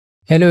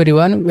Hello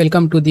everyone,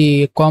 welcome to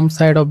the comp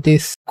side of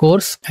this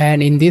course,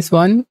 and in this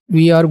one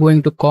we are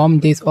going to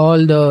comp this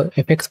all the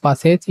effects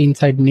passes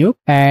inside Nuke,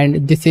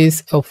 and this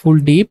is a full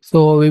deep.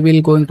 So we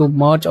will going to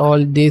merge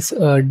all these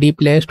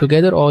deep layers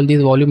together, all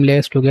these volume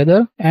layers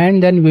together,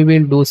 and then we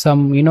will do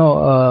some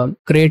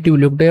creative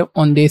look there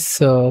on this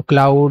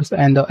clouds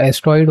and the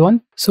asteroid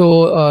one.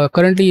 So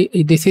currently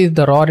this is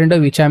the raw render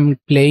which I'm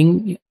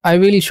playing. I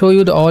will show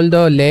you all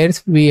the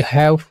layers we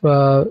have,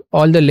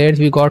 all the layers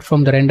we got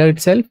from the render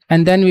itself,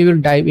 and then we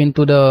will dive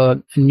into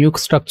the Nuke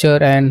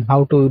structure and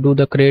how to do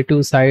the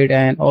creative side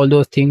and all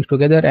those things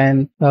together,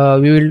 and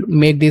we will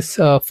make this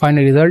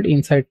final result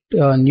inside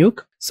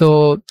Nuke.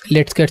 So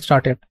let's get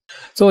started.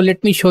 So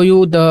let me show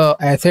you the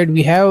asset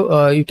we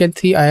have. You can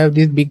see I have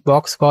this big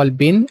box called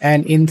bin,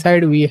 and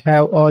inside we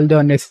have all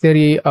the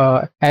necessary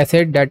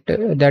asset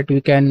that we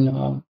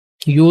can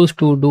use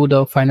to do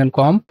the final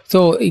comp.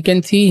 So you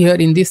can see here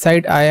in this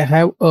side I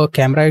have a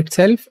camera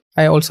itself.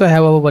 I also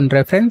have one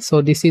reference.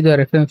 So this is the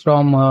reference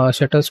from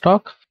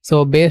Shutterstock.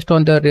 So based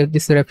on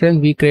this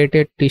reference we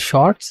created the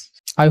shots.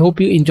 I hope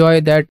you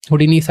enjoy that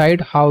Houdini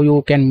side, how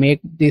you can make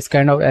this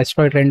kind of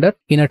asteroid render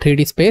in a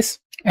 3D space.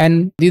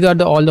 And these are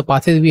all the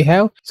passes we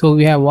have. So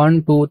we have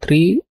 1 2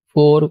 3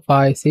 4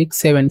 5 6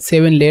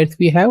 7 layers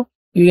we have.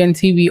 You can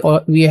see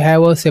we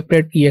have a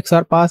separate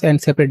EXR pass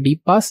and separate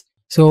deep pass.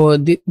 So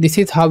this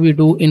is how we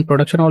do in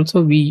production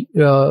also. We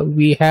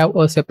have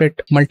a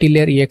separate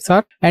multi-layer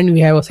EXR and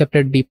we have a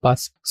separate deep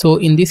pass. So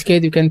in this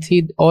case you can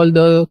see all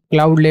the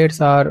cloud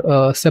layers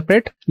are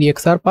separate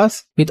EXR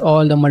pass with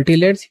all the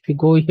multi-layers. If you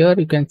go here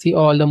you can see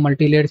all the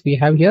multi-layers we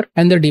have here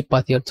and the deep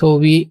pass here. So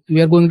we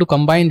are going to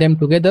combine them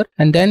together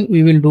and then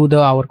we will do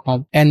our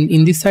comp. And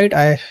in this side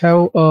I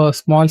have a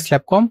small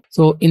slab comp.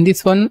 So in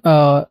this one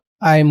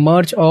I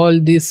merge all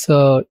this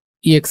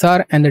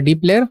EXR and the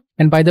deep layer.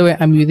 And by the way,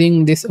 I'm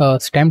using this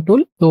stamp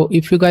tool. So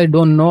if you guys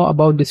don't know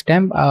about the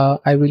stamp,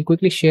 I will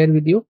quickly share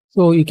with you.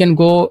 So you can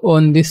go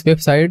on this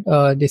website.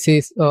 This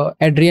is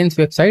Adrian's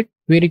website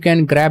where you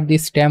can grab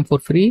this stamp for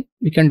free.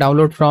 You can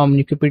download from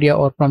Wikipedia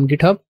or from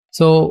GitHub.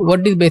 So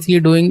what this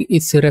basically doing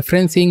is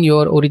referencing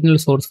your original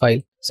source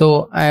file.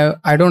 So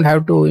I don't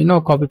have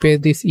to copy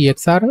paste this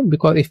EXR,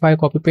 because if I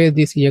copy paste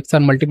this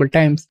EXR multiple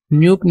times,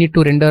 Nuke need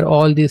to render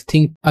all these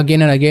things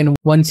again and again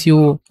once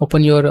you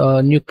open your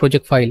Nuke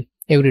project file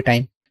every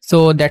time.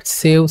 So that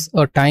saves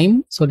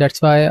time. So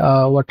that's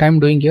why what I'm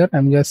doing here,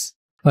 I'm just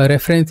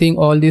referencing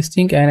all these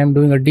things and I'm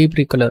doing a deep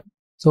recolor.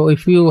 So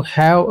if you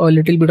have a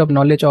little bit of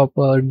knowledge of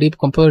deep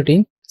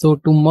compositing, so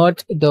to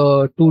merge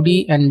the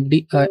 2D and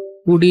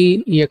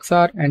 2D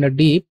EXR and a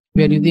deep,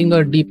 we are using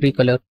a deep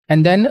recolor.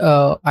 And then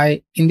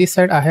in this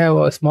side I have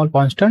a small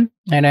constant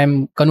and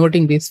I'm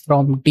converting this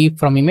from deep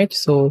from image,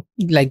 so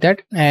like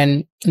that,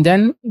 and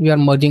then we are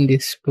merging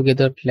this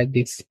together like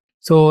this.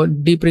 So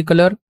deep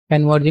recolor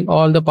and merging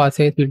all the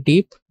passes with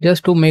deep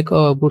just to make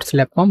a good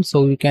slab comp,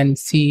 so we can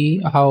see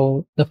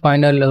how the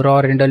final raw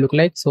render look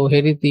like. So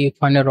here is the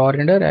final raw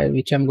render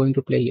which I'm going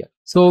to play here.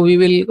 So we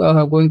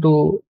will going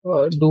to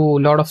do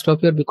a lot of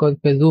stuff here, because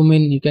if I zoom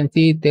in you can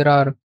see there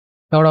are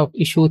a lot of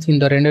issues in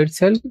the render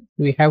itself.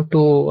 We have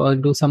to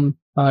do some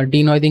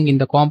denoising in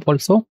the comp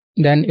also,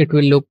 then it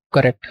will look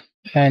correct.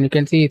 And you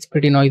can see it's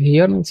pretty noisy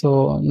here,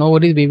 so no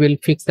worries, we will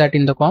fix that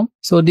in the comp.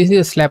 So this is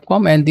a slab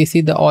comp and this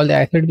is all the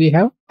asset we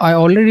have. I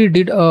already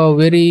did a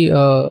very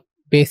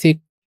basic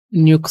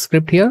Nuke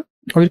script here.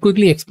 I will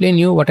quickly explain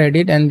you what I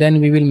did and then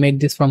we will make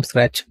this from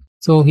scratch.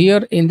 So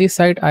here in this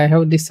side I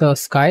have this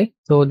sky.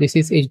 So this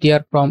is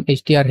HDR from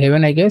HDR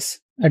Heaven, I guess.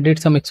 I did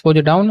some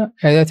exposure down.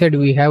 As I said,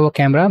 we have a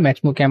camera,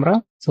 match move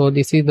camera. So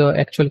this is the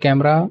actual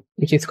camera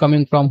which is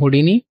coming from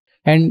Houdini.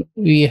 And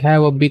we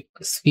have a big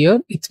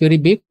sphere. It's very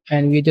big,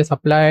 and we just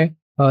apply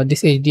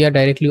this HDR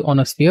directly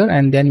on a sphere,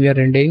 and then we are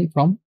rendering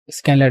from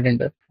scanline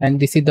render. And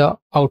this is the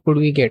output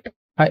we get.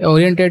 I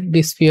oriented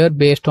this sphere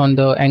based on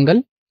the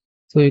angle,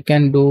 so you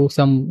can do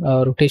some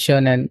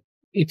rotation and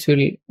it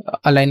will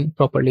align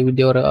properly with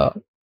your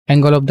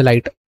angle of the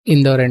light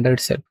in the render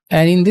itself.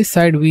 And in this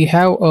side we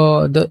have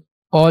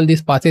all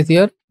these passes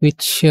here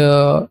which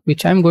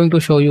I'm going to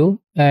show you.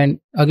 And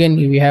again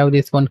we have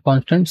this one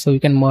constant, so you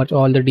can merge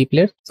all the deep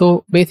layers.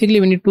 So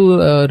basically we need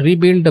to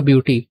rebuild the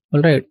beauty.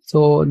 All right,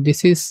 so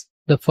this is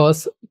the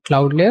first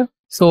cloud layer.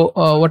 So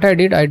what I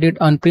did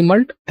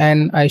unpremult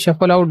and I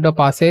shuffle out the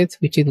passes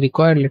which is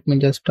required. Let me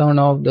just turn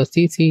off the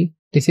CC.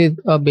 This is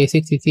a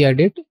basic CC I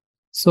did.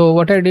 So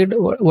what I did,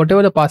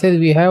 whatever the passes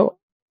we have,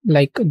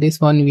 like this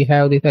one, we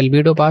have this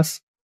albedo pass,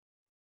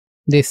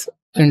 this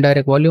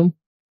indirect volume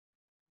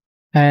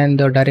and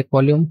the direct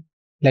volume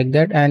like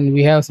that, and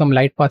we have some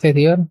light passes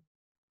here,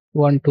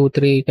 1 2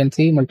 3. You can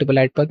see multiple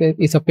light passes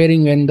is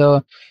appearing when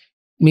the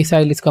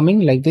missile is coming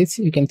like this.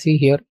 You can see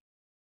here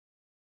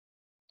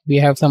we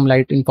have some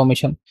light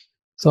information.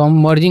 So I'm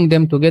merging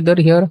them together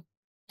here,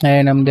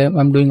 and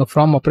I'm doing a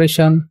from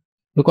operation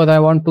because I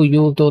want to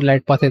use those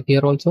light passes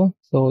here also,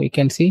 so you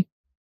can see.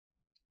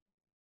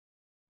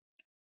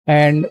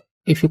 And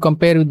if you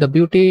compare with the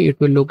beauty,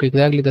 it will look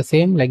exactly the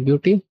same like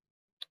beauty.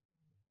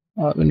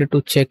 We need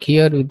to check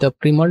here with the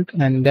premult,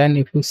 and then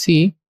if you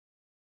see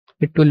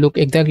it will look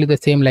exactly the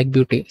same like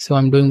beauty. So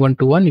I'm doing 1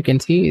 to 1. You can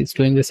see it's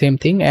doing the same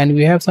thing, and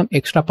we have some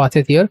extra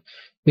passes here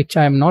which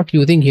I'm not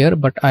using here,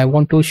 but I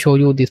want to show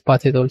you these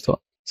passes also.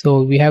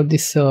 So we have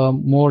this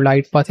more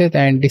light passes,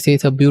 and this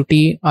is a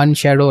beauty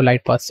unshadow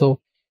light pass. So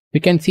we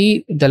can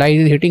see the light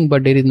is hitting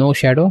but there is no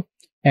shadow,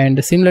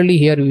 and similarly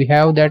here we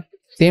have that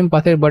same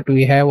passes but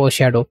we have a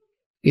shadow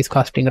is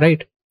casting,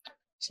 right?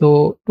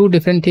 So two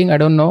different thing, I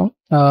don't know,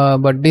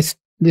 but this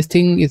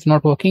thing is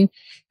not working.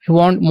 If you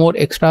want more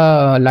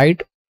extra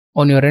light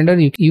on your render,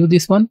 you can use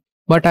this one,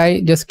 but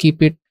I just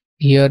keep it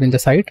here in the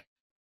side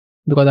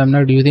because I'm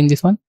not using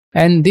this one.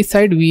 And this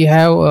side we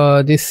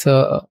have this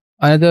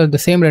another the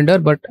same render,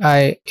 but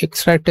I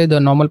extracted the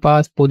normal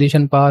pass,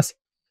 position pass,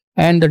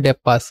 and the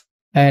depth pass,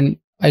 and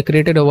I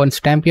created a one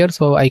stamp here,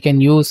 so I can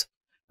use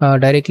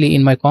directly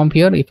in my comp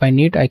here. If I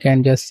need, I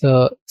can just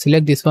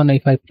select this one.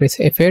 If I press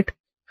F8,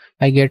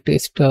 I get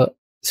this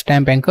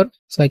stamp anchor,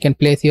 so I can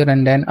place here,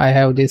 and then I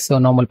have this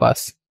normal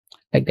pass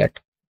like that.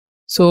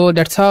 So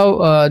that's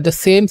how the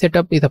same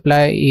setup is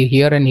applied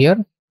here and here,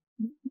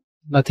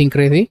 nothing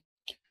crazy.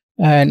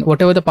 And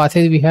whatever the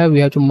passes we have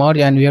to merge,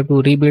 and we have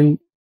to rebuild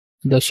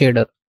the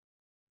shader.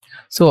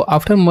 So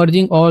after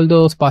merging all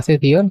those passes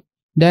here,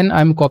 then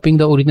I'm copying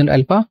the original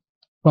alpha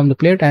from the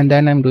plate, and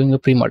then I'm doing a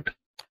pre-mult.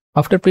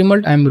 After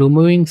pre-mult, I'm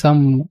removing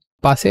some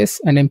passes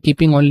and I'm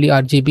keeping only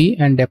RGB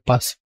and depth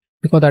pass,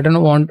 because I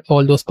don't want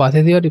all those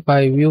passes here. If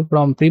I view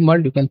from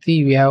pre-mult, you can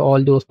see we have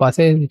all those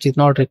passes which is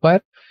not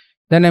required.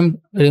 Then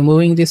I'm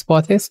removing these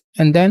passes,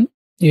 and then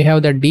you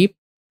have the deep,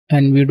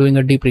 and we're doing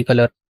a deep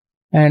recolor.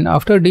 And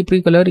after deep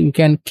recolor, you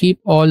can keep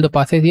all the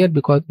passes here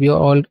because we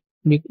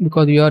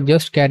are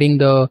just carrying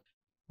the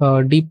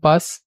deep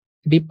pass,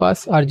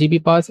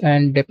 RGB pass,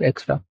 and depth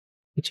extra,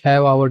 which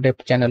have our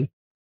depth channel,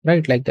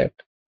 right, like that.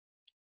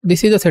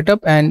 This is the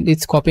setup, and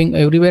it's copying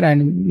everywhere,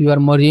 and you are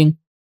merging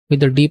with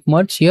the deep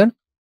merge here.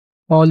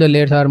 All the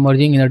layers are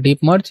merging in a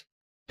deep merge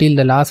till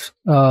the last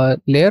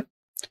layer,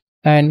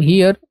 and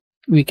here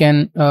we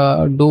can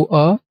do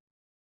a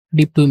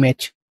deep to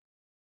image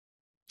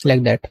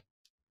like that.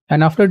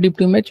 And after deep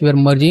to image, we are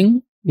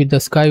merging with the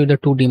sky with the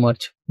 2D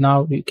merge.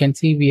 Now you can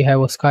see we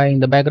have a sky in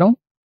the background,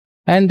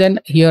 and then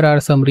here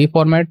are some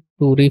reformat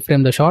to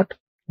reframe the shot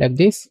like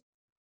this.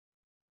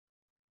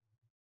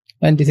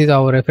 And this is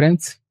our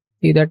reference.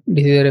 See that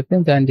this is a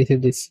reference, and this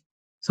is this.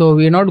 So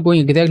we are not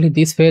going exactly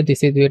this way.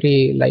 This is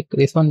very like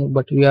this one,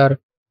 but we are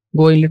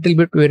going little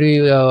bit very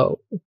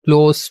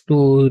close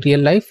to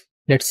real life.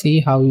 Let's see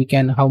how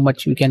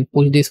much we can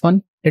push this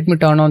one. Let me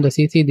turn on the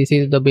CC. This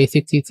is the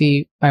basic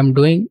CC I'm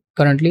doing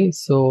currently.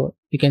 So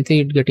you can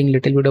see it getting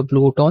little bit of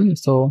blue tone.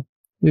 So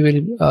we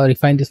will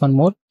refine this one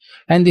more.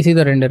 And this is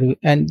the render view,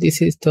 and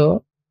this is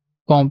the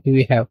comp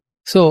we have.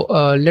 So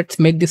let's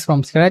make this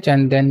from scratch,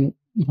 and then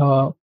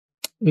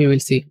we will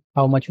see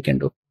how much we can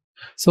do.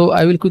 So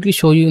I will quickly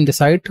show you in the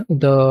site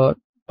the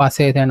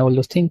passes and all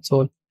those things.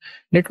 So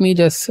let me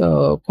just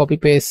copy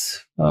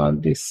paste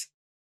this.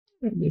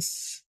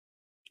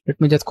 Let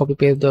me just copy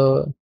paste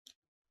the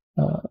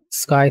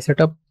sky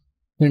setup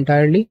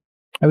entirely.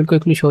 I will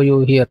quickly show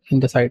you here in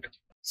the site.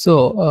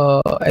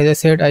 So as I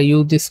said, I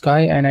use this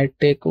sky, and I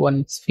take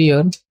one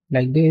sphere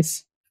like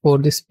this. For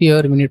this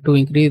sphere, we need to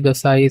increase the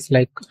size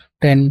like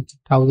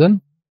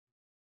 10,000,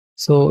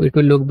 so it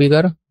will look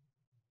bigger.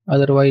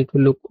 Otherwise it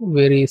will look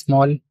very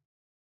small.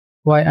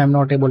 Why I'm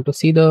not able to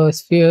see the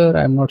sphere,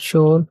 I'm not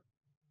sure,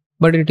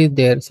 but it is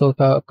there. So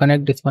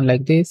connect this one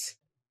like this.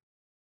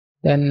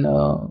 Then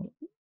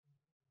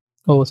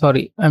oh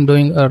sorry, I'm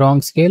doing a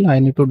wrong scale. I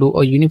need to do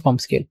a uniform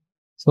scale.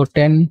 So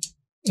 10,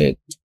 8,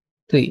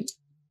 3.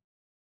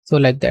 So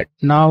like that.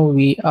 Now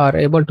we are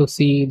able to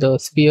see the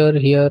sphere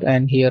here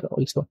and here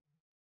also.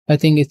 I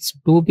think it's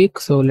too big,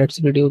 so let's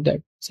reduce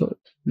that. So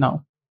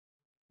now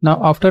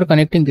after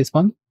connecting this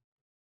one,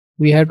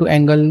 we have to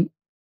angle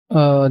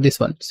this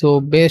one.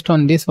 So based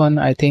on this one,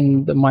 I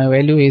think my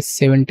value is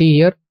 70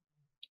 here.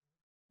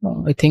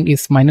 I think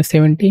it's minus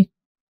 70.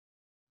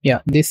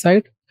 Yeah, this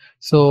side.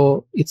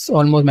 So it's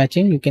almost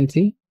matching, you can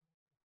see,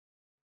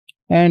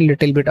 and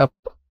little bit up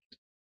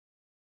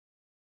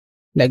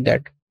like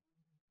that.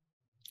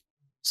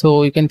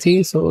 So you can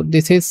see, so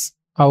this is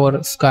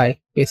our sky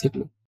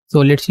basically. So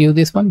let's use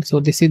this one.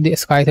 So this is the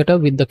sky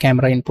setup with the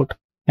camera input,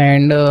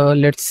 and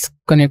let's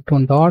connect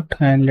one dot,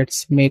 and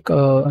let's make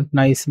a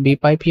nice B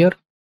pipe here.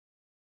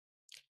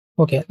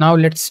 Okay, now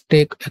let's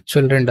take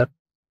actual render.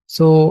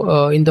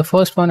 So in the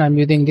first one, I'm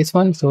using this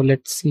one. So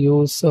let's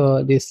use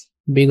this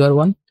bigger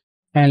one,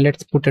 and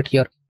let's put it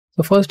here.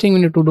 So first thing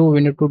we need to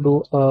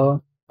do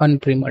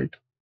unpremult.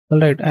 All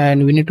right,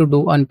 and we need to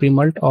do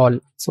unpremult all.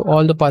 So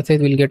all the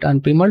passes will get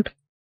unpremult,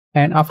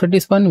 and after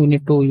this one, we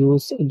need to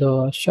use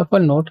the shuffle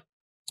node,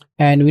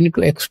 and we need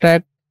to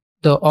extract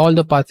all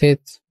the passes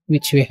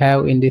which we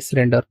have in this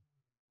render.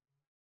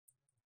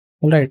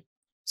 All right,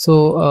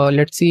 so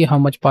let's see how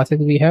much passes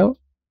we have.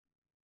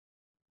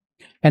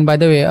 And by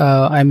the way,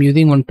 I'm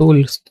using one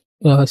tool,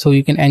 so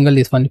you can angle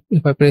this one.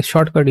 If I press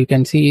shortcut, you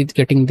can see it's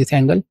getting this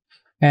angle,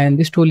 and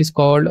this tool is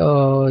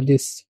called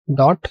this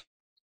dot.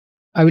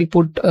 I will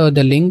put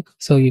the link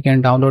so you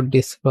can download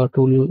this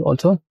tool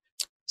also.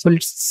 So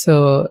let's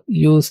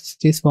use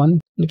this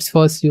one. Let's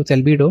first use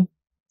albedo.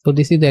 So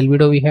this is the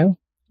albedo we have.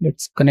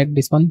 Let's connect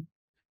this one.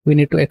 We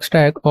need to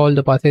extract all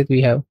the passes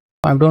we have.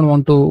 I don't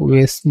want to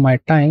waste my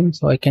time,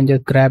 so I can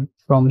just grab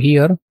from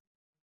here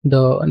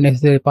the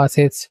necessary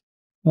passes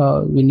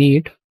we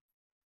need.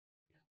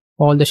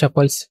 All the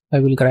shuffles I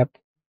will grab.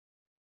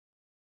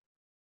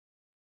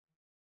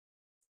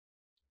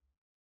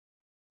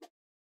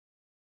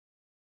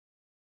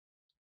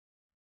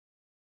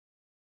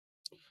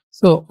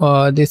 So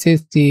this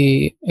is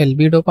the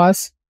albedo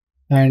pass,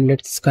 and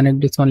let's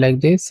connect this one like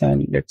this,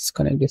 and let's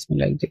connect this one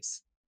like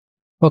this.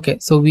 Okay,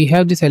 so we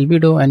have this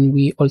albedo, and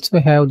we also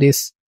have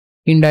this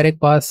indirect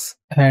pass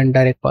and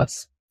direct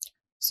pass.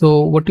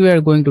 So what we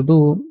are going to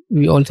do,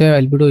 we also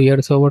have albedo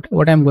here. So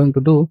what I'm going to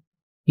do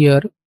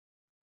here,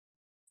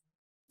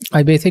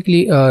 I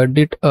basically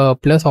did a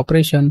plus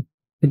operation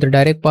with the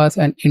direct pass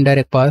and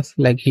indirect pass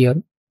like here.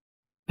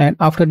 And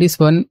after this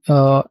one,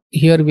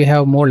 here we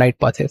have more light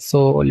passes.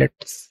 So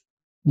let's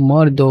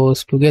merge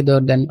those together,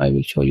 then I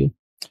will show you.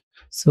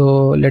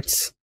 So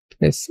let's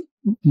press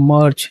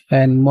merge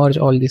and merge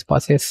all these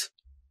passes.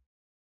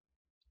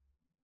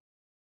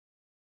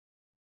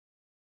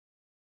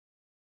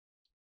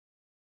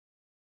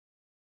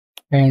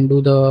 And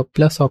do the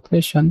plus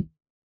operation.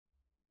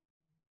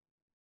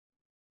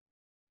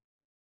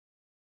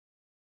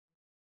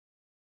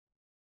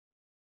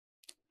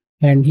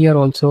 And here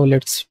also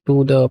let's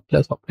do the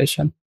plus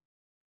operation.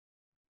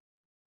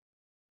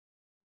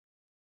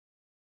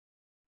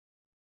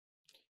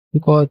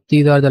 Because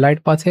these are the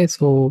light passes,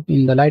 so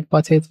in the light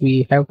passes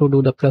we have to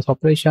do the plus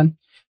operation,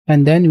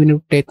 and then we need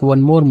to take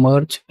one more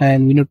merge,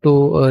 and we need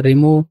to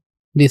remove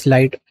this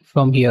light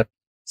from here.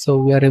 So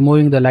we are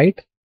removing the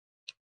light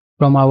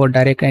from our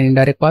direct and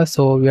indirect pass.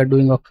 So we are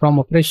doing a from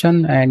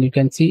operation, and you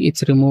can see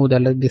it's removed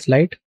this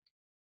light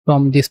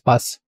from this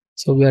pass.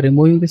 So we are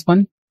removing this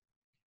one,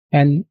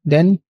 and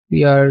then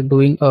we are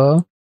doing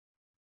a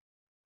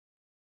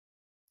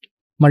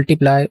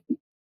multiply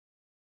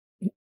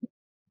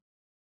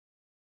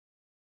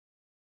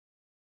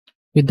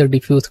with the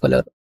diffuse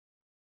color.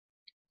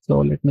 So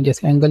let me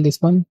just angle this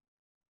one.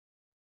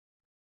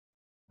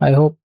 I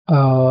hope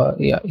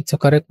yeah, it's a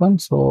correct one.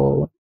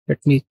 So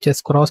let me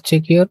just cross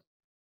check here.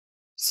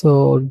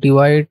 So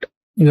divide,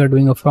 we are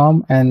doing a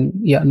from, and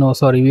yeah, no,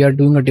 sorry, we are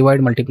doing a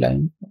divide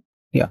multiplying.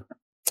 Yeah.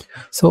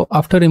 So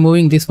after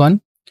removing this one,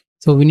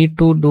 so we need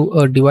to do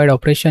a divide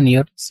operation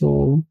here.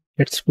 So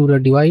let's do the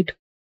divide.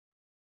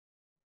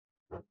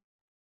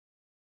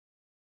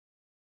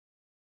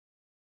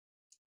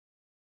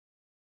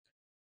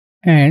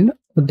 And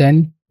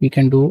then we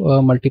can do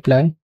a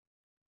multiply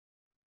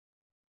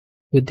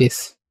with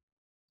this.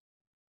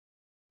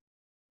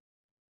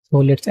 So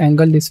let's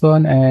angle this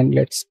one, and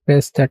let's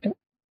press that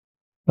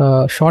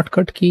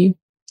shortcut key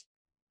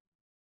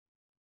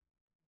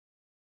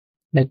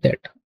like that.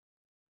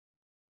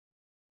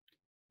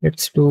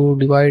 Let's do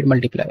divide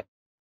multiply.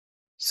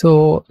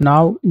 So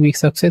now we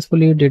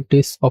successfully did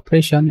this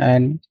operation,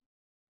 and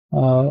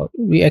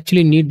we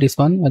actually need this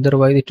one,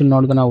 otherwise it will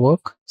not gonna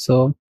work.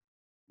 So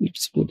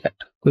let's do that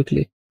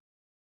quickly.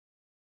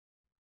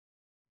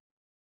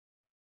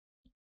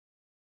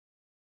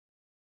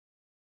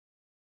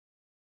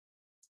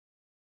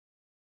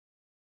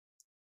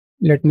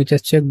 Let me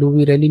just check, do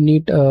we really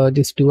need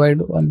this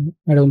divide one?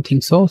 I don't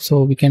think so.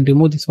 So we can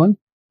remove this one.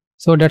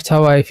 So that's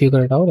how I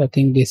figured it out. I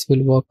think this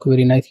will work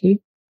very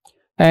nicely.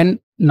 And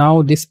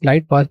now this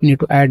light path, we need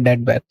to add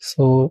that back.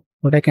 So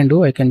what I can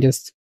do, I can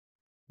just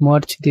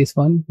merge this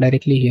one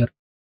directly here.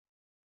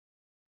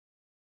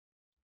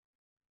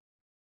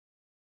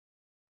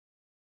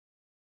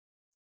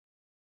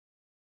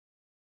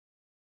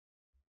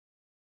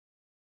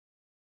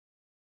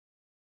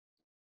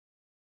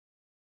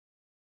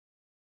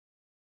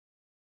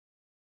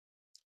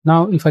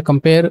 Now if I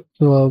compare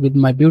with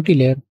my beauty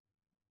layer,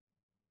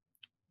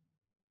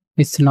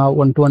 it's now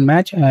one-to-one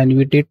match, and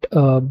we did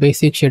a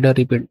basic shader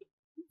rebuild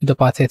with the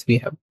passes we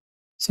have.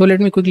 So let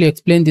me quickly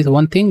explain this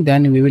one thing,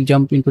 then we will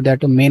jump into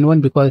that main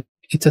one, because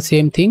it's the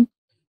same thing.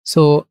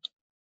 So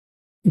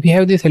we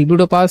have this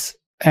albedo pass,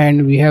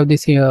 and we have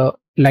this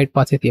light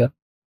passes here.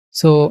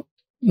 So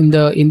in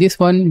this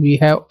one we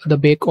have the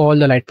bake all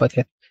the light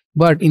passes,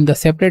 but in the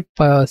separate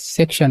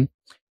section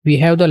we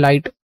have the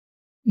light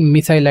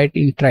missile light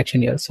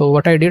interaction here. So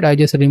what I did, I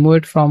just remove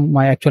it from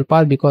my actual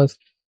path, because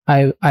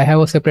I have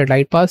a separate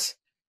light pass.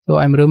 So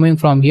I'm removing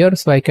from here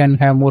so I can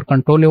have more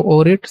control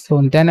over it.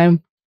 So then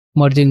I'm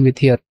merging with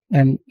here,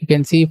 and you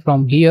can see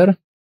from here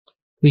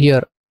to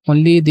here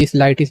only this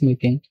light is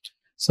missing.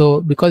 So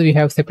because we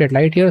have separate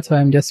light here, so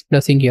I'm just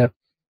pressing here,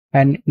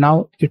 and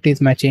now it is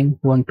matching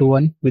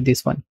one-to-one with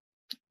this one.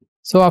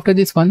 So after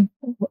this one,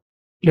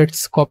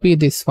 let's copy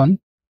this one,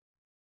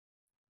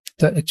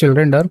 the actual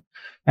render,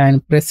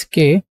 and press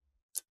K,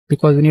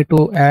 because we need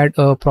to add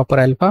a proper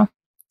alpha.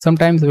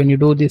 Sometimes when you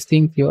do these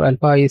things, your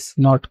alpha is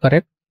not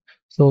correct.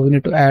 So we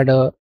need to add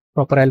a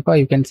proper alpha.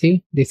 You can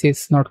see this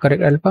is not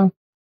correct alpha.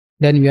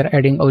 then we are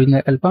adding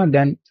original alpha,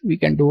 then we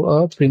can do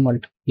a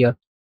pre-mult here,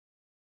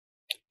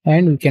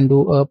 and we can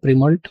do a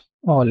pre-mult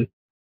all,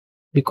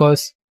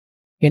 because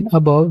in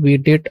above we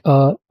did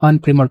a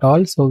unpremult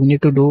all, so we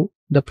need to do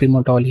the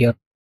pre-mult all here.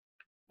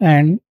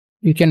 And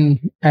you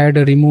can add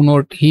a remove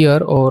node here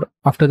or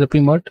after the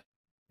pre-mult.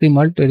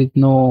 There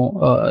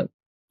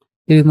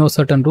is no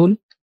certain rule,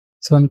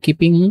 so I'm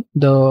keeping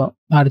the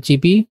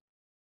RGB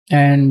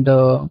and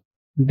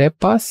depth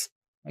pass.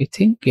 I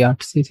think, yeah,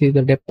 this is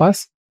the depth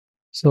pass.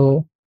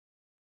 So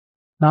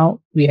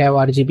now we have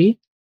RGB,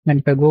 and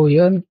if I go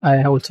here,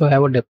 I also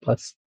have a depth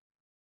pass.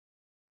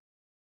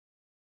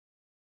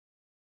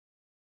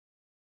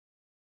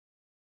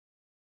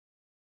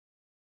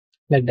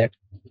 Like that.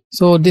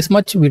 So this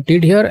much we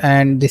did here,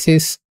 and this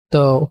is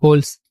the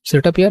whole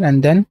setup here,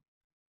 and then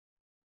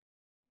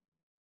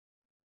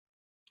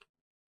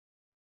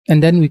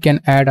we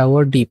can add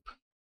our deep.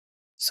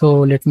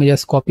 So let me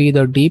just copy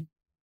the deep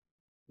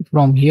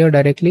from here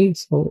directly.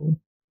 So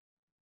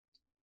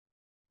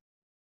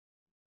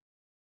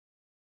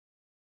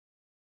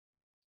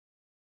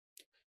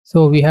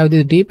we have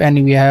this deep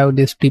and we have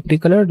this deeply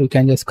colored. We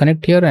can just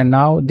connect here, and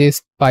now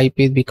this pipe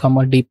is become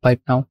a deep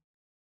pipe now.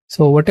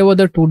 So whatever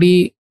the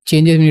 2D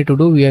changes we need to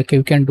do, we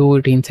can do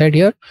it inside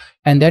here,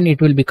 and then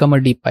it will become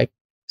a deep pipe.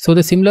 So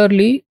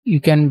similarly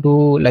you can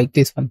do like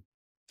this one.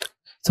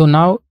 So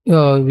now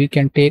we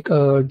can take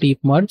a deep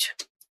merge,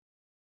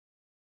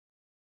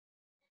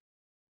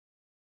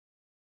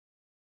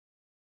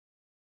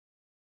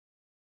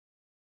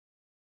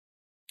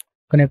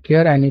 connect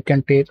here, and you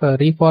can take a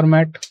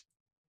reformat,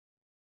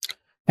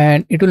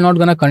 and it will not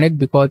gonna connect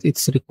because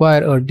it's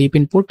require a deep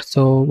input.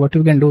 So what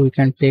we can do, we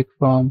can take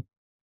from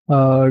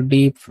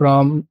deep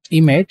from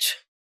image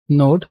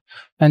node,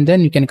 and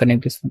then you can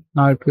connect this one.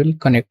 Now it will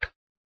connect.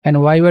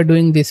 And why we're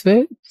doing this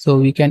way, so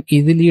we can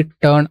easily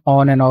turn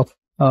on and off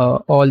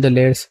all the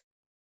layers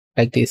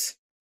like this.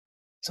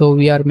 So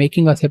we are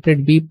making a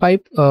separate B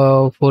pipe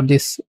for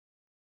this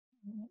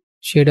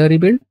shader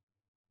rebuild,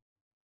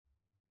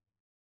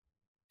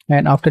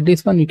 and after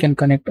this one you can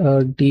connect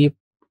a deep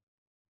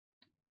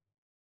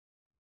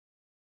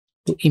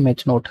to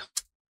image node.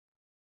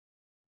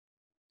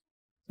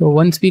 So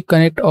once we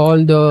connect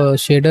all the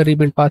shader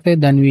rebuild pathway,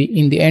 then we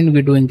in the end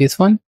we're doing this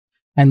one,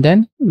 and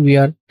then we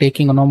are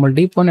taking a normal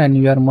deep one and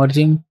we are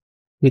merging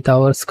with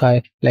our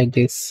sky like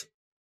this,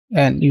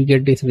 and you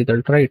get this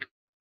result, right?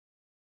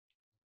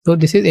 So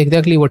this is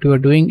exactly what we are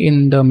doing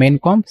in the main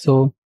comp.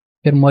 So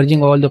we're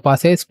merging all the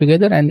passes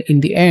together, and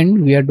in the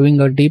end we are doing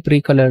a deep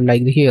recolor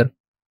like here,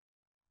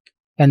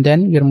 and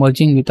then we are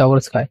merging with our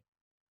sky.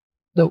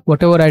 So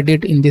whatever I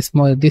did in this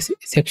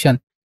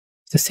section,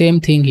 it's the same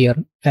thing here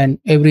and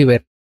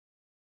everywhere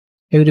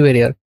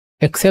here,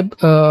 except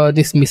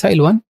this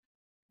missile one,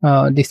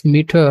 this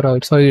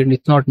meteoroid. Sorry,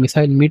 it's not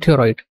missile,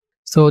 meteoroid.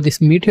 So this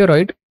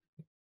meteoroid,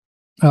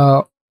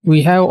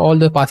 we have all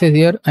the passes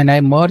here, and I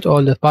merge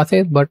all the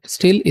passes, but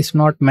still it's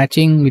not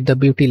matching with the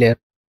beauty layer.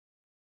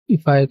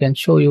 If I can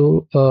show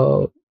you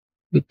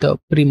with the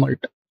pre-mult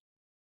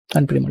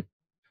and pre-mult,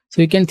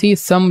 so you can see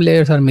some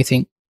layers are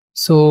missing.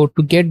 So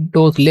to get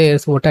those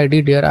layers, what I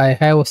did here, I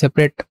have a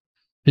separate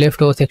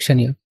leftover section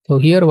here. So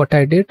here what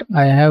I did,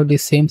 I have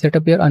this same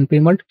setup here,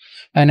 unpremult,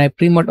 and I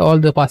premult all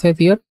the passes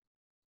here,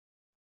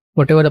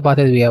 whatever the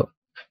passes we have.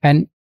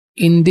 And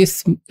in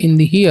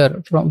the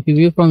here, from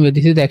view from here,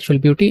 this is the actual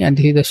beauty and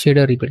this is the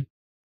shader rebuild.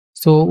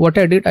 So what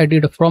I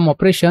did a from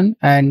operation,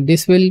 and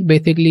this will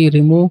basically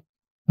remove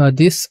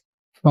this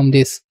from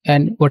this,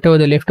 and whatever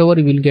the leftover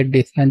you will get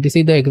this, and this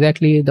is the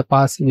exactly the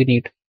pass we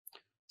need.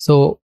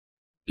 So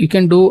you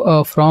can do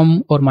a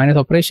from or minus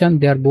operation,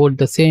 they are both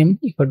the same.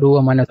 If I do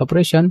a minus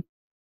operation,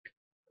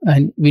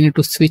 and we need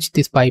to switch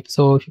this pipe,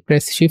 so if you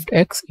press shift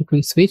X, it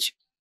will switch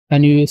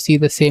and you will see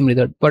the same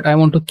result. But I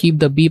want to keep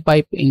the B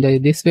pipe in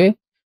this way,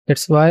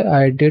 that's why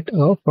I did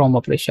a from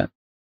operation,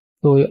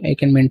 so I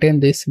can maintain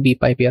this B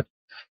pipe here.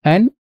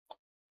 And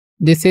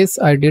this is,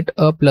 I did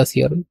a plus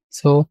here,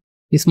 so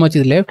this much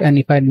is left. And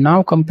if I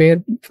now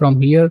compare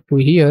from here to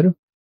here,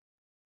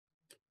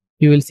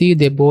 you will see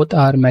they both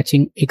are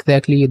matching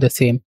exactly the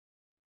same.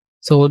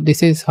 So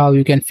this is how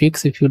you can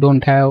fix if you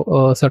don't have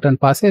certain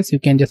passes. You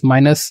can just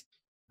minus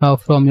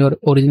from your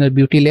original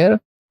beauty layer,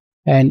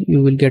 and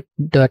you will get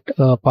that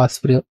pass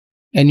free,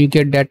 and you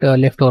get that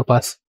leftover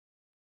pass.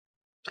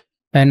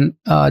 And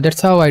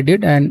that's how I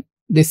did, and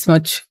this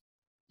much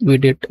we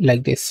did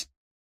like this.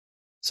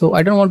 So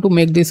I don't want to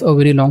make this a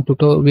very long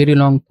tutorial, very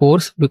long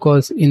course,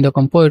 because in the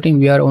compositing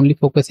we are only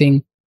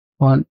focusing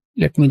on,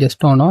 let me just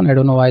turn on, I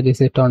don't know why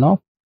this is turned off.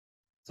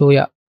 So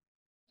yeah,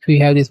 we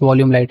have this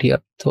volume light here.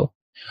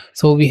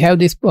 So we have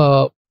this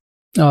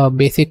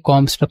basic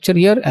comp structure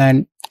here,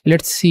 and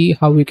let's see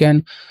how we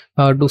can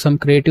do some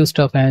creative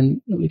stuff,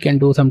 and we can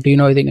do some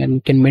denoising, and we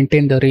can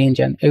maintain the range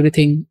and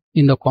everything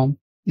in the comp.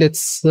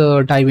 Let's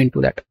dive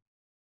into that.